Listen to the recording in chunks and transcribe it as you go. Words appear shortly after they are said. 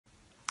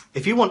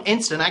If you want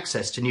instant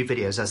access to new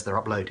videos as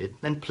they're uploaded,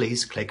 then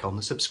please click on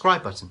the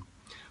subscribe button.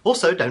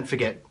 Also, don't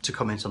forget to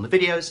comment on the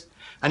videos,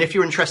 and if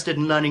you're interested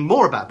in learning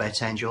more about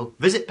BetAngel,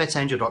 visit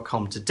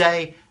betangel.com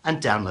today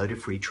and download a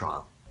free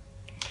trial.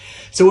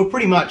 So we're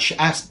pretty much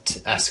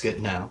at Ascot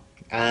now,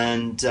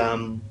 and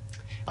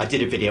I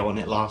did a video on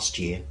it last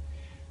year,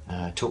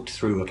 talked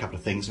through a couple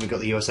of things, and we've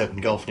got the US Open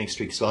Golf next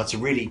week as well. It's a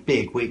really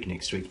big week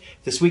next week.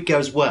 If this week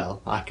goes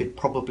well, I could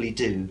probably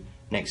do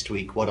next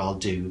week what I'll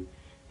do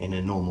in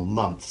a normal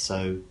month,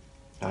 so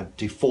I'd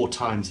do 4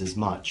 times as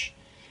much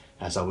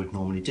as I would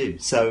normally do.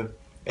 So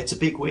it's a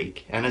big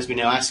week, and as we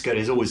know, Ascot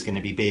is always going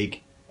to be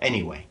big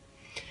anyway,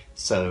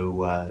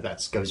 so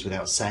that goes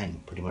without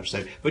saying, pretty much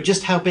so. But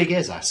just how big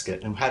is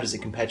Ascot, and how does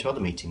it compare to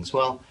other meetings?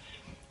 Well,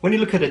 when you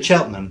look at a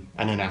Cheltenham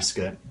and an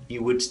Ascot,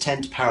 you would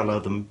tend to parallel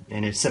them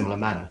in a similar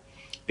manner,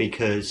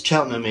 because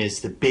Cheltenham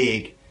is the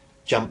big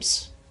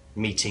jumps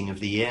meeting of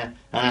the year,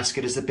 and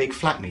Ascot is the big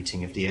flat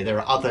meeting of the year. There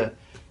are other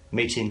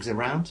meetings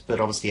around,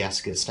 but obviously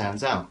Ascot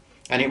stands out.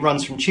 And it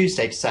runs from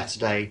Tuesday to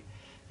Saturday,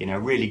 you know,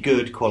 really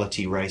good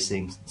quality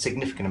racing,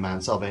 significant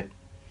amounts of it,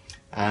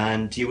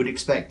 and you would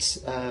expect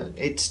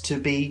it to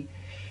be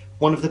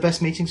one of the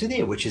best meetings of the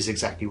year, which is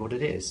exactly what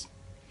it is.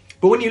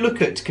 But when you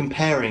look at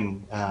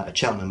comparing a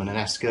Cheltenham and an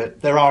Ascot,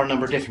 there are a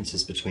number of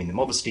differences between them.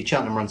 Obviously,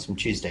 Cheltenham runs from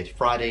Tuesday to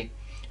Friday,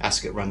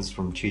 Ascot runs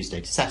from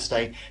Tuesday to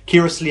Saturday.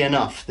 Curiously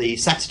enough, the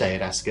Saturday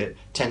at Ascot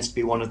tends to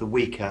be one of the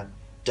weaker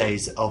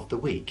days of the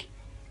week.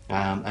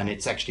 And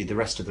it's actually the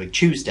rest of the week.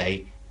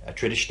 Tuesday,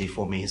 traditionally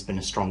for me, has been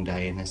a strong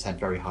day and has had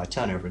very high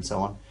turnover and so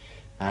on.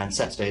 And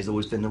Saturday has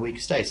always been the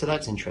weakest day, so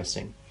that's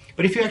interesting.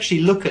 But if you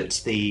actually look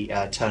at the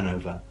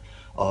turnover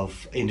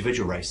of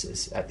individual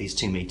races at these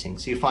two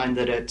meetings, you find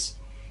that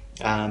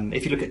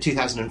if you look at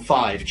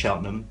 2005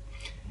 Cheltenham,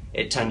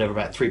 it turned over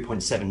about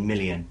 3.7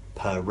 million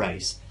per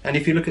race. And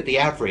if you look at the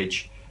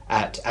average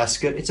at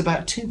Ascot, it's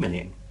about 2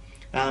 million.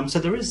 So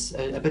there is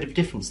a bit of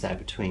difference there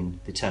between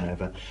the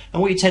turnover.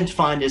 And what you tend to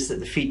find is that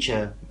the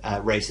feature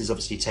races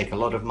obviously take a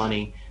lot of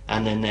money,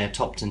 and then they're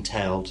topped and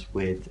tailed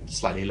with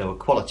slightly lower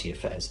quality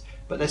affairs.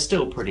 But they're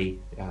still pretty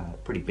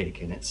big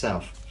in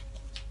itself.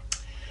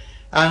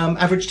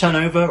 Average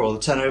turnover, or the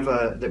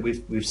turnover that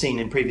we've seen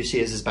in previous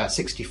years, is about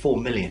 64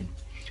 million.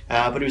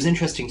 But it was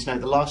interesting to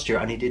note that last year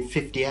it only did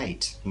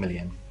 58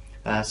 million.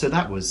 So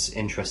that was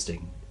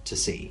interesting to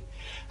see.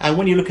 And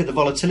when you look at the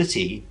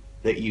volatility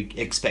that you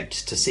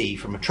expect to see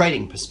from a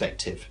trading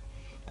perspective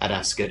at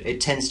Ascot,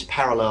 it tends to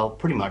parallel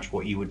pretty much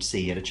what you would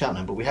see at a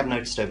Cheltenham, but we have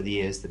noticed over the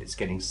years that it's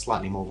getting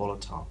slightly more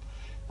volatile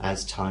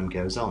as time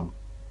goes on.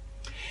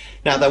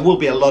 Now, there will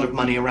be a lot of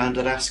money around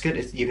at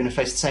Ascot. You're going to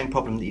face the same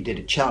problem that you did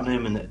at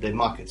Cheltenham, and that the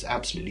market's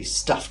absolutely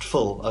stuffed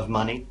full of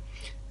money.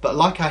 But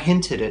like I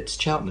hinted at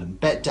Cheltenham,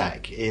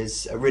 BetDAQ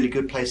is a really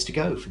good place to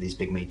go for these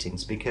big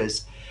meetings,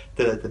 because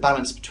the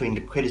balance between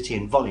liquidity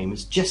and volume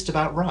is just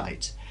about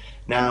right.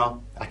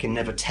 Now, I can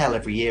never tell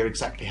every year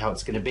exactly how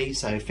it's going to be,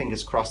 so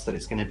fingers crossed that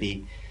it's going to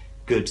be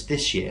good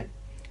this year.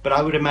 But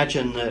I would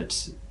imagine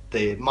that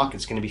the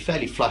market's going to be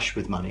fairly flush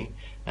with money,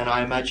 and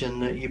I imagine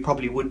that you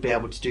probably would be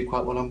able to do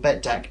quite well on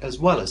BetDAQ as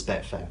well as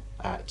Betfair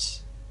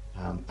at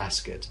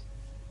Ascot.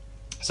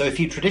 So if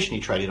you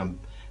traditionally traded on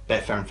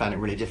Betfair and found it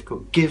really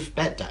difficult, give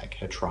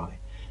BetDAQ a try.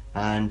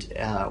 And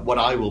what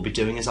I will be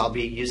doing is I'll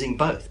be using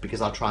both, because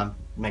I'll try and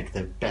make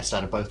the best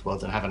out of both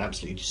worlds and have an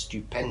absolutely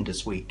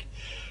stupendous week.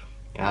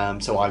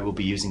 So I will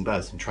be using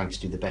both and trying to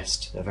do the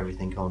best of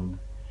everything on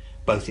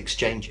both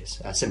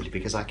exchanges, simply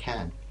because I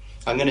can.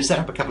 I'm going to set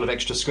up a couple of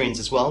extra screens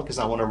as well, because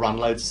I want to run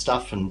loads of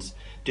stuff and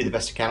do the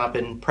best I can. I've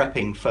been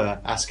prepping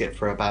for Ascot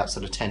for about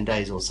sort of 10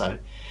 days or so.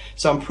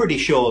 So I'm pretty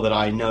sure that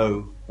I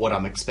know what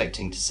I'm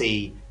expecting to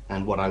see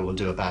and what I will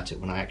do about it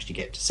when I actually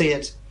get to see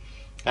it.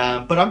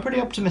 But I'm pretty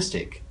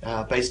optimistic,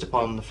 based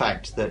upon the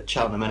fact that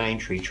Cheltenham and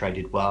Aintree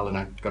traded well, and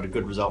I got a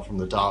good result from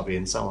the Derby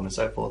and so on and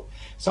so forth.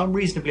 So I'm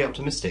reasonably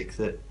optimistic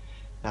that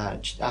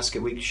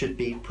Ascot week should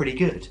be pretty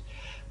good,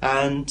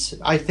 and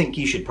I think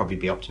you should probably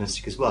be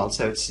optimistic as well.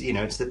 So it's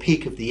the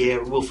peak of the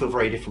year. It will feel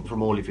very different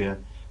from all of your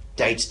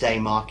day-to-day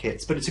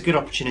markets, but it's a good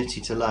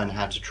opportunity to learn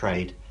how to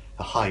trade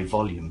a high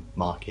volume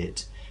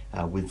market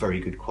with very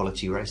good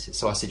quality races.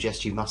 So I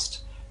suggest you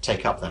must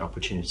take up that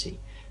opportunity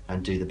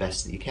and do the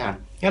best that you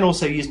can, and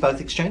also use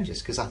both exchanges,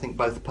 because I think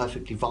both are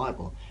perfectly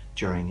viable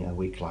during a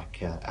week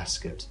like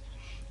Ascot.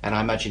 And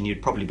I imagine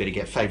you'd probably be able to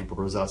get favourable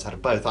results out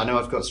of both. I know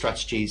I've got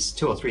strategies,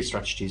 2 or 3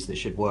 strategies that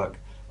should work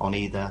on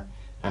either,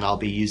 and I'll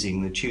be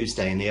using the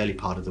Tuesday in the early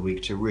part of the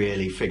week to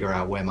really figure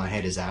out where my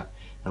head is at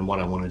and what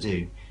I want to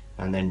do,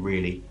 and then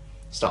really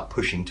start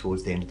pushing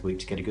towards the end of the week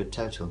to get a good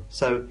total.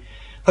 So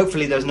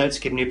hopefully those notes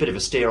have given you a bit of a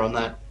steer on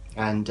that,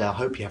 and I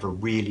hope you have a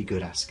really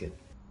good Ascot.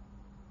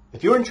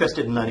 If you're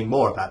interested in learning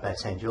more about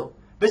BetAngel,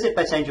 visit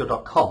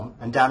betangel.com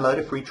and download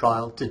a free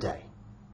trial today.